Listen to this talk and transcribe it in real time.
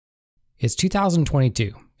It's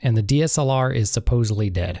 2022, and the DSLR is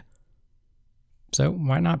supposedly dead. So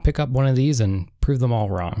why not pick up one of these and prove them all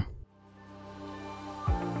wrong?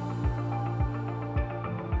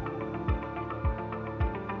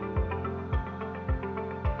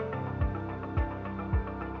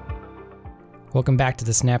 Welcome back to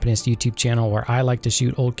the Snappiness YouTube channel, where I like to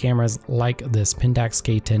shoot old cameras like this Pentax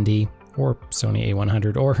K10D or Sony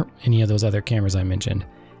A100 or any of those other cameras I mentioned.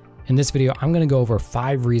 In this video, I'm going to go over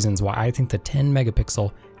 5 reasons why I think the 10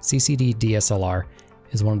 megapixel CCD DSLR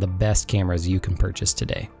is one of the best cameras you can purchase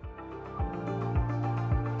today.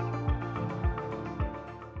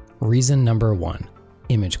 Reason number 1,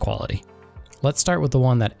 image quality. Let's start with the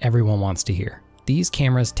one that everyone wants to hear. These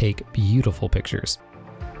cameras take beautiful pictures.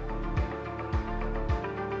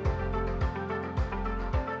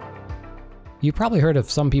 You've probably heard of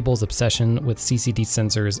some people's obsession with CCD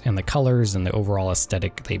sensors and the colors and the overall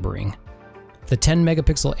aesthetic they bring. The 10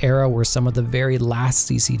 megapixel era were some of the very last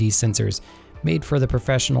CCD sensors made for the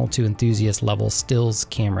professional to enthusiast level stills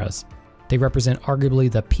cameras. They represent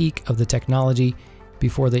arguably the peak of the technology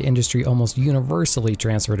before the industry almost universally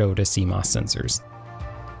transferred over to CMOS sensors.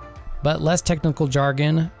 But less technical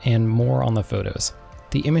jargon and more on the photos.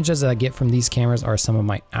 The images that I get from these cameras are some of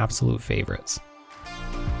my absolute favorites.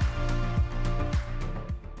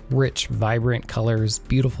 Rich, vibrant colors,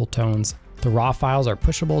 beautiful tones. The raw files are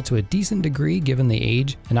pushable to a decent degree given the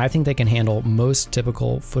age, and I think they can handle most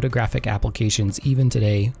typical photographic applications even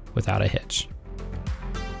today without a hitch.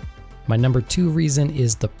 My number 2 reason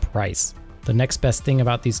is the price. The next best thing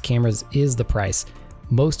about these cameras is the price.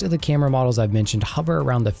 Most of the camera models I've mentioned hover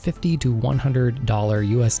around the $50 to $100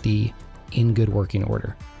 USD in good working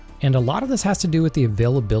order. And a lot of this has to do with the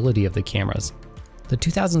availability of the cameras. The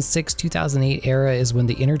 2006-2008 era is when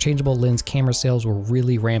the interchangeable lens camera sales were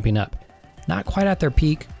really ramping up. Not quite at their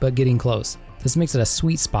peak, but getting close. This makes it a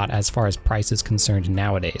sweet spot as far as price is concerned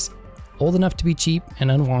nowadays. Old enough to be cheap and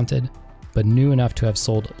unwanted, but new enough to have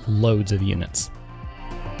sold loads of units.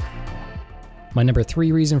 My number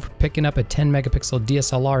 3 reason for picking up a 10 megapixel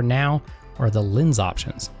DSLR now are the lens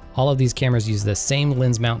options. All of these cameras use the same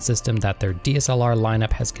lens mount system that their DSLR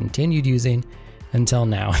lineup has continued using until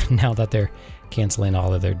now that they're canceling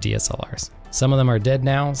all of their DSLRs. Some of them are dead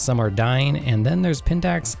now, some are dying, and then there's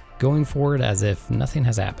Pentax going forward as if nothing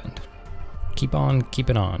has happened. Keep on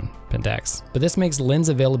keeping on, Pentax. But this makes lens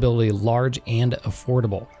availability large and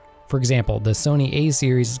affordable. For example, the Sony A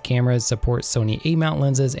series cameras support Sony A mount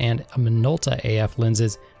lenses and Minolta AF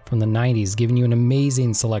lenses from the 90s, giving you an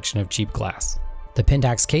amazing selection of cheap glass. The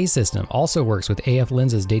Pentax K system also works with AF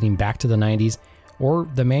lenses dating back to the 90s, or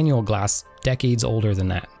the manual glass decades older than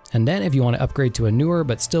that. And then if you want to upgrade to a newer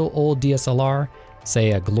but still old DSLR,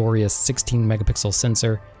 say a glorious 16 megapixel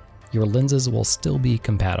sensor, your lenses will still be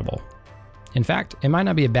compatible. In fact, it might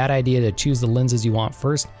not be a bad idea to choose the lenses you want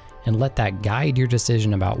first and let that guide your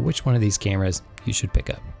decision about which one of these cameras you should pick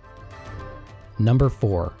up. Number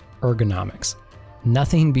 4, ergonomics.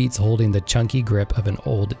 Nothing beats holding the chunky grip of an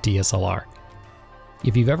old DSLR.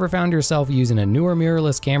 If you've ever found yourself using a newer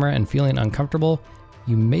mirrorless camera and feeling uncomfortable,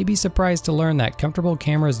 you may be surprised to learn that comfortable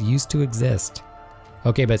cameras used to exist.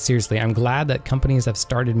 Okay, but seriously, I'm glad that companies have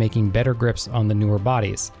started making better grips on the newer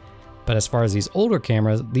bodies. But as far as these older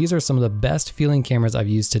cameras, these are some of the best feeling cameras I've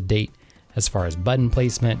used to date as far as button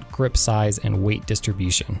placement, grip size, and weight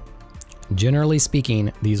distribution. Generally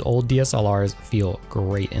speaking, these old DSLRs feel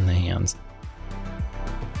great in the hands.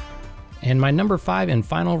 And my number 5 and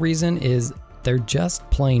final reason is they're just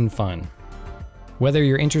plain fun. Whether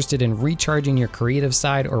you're interested in recharging your creative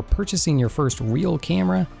side or purchasing your first real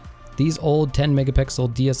camera, these old 10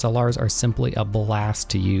 megapixel DSLRs are simply a blast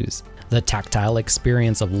to use. The tactile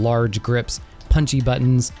experience of large grips, punchy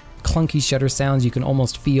buttons, clunky shutter sounds you can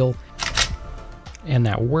almost feel, and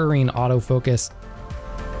that whirring autofocus.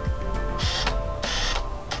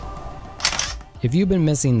 If you've been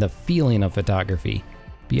missing the feeling of photography,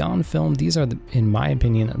 beyond film, these are, in my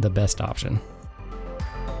opinion, the best option.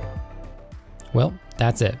 Well,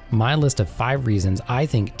 that's it. My list of 5 reasons I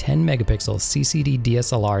think 10 megapixel CCD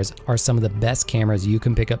DSLRs are some of the best cameras you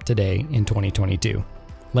can pick up today in 2022.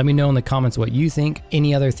 Let me know in the comments what you think,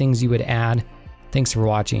 any other things you would add. Thanks for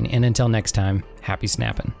watching, and until next time, happy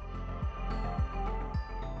snapping.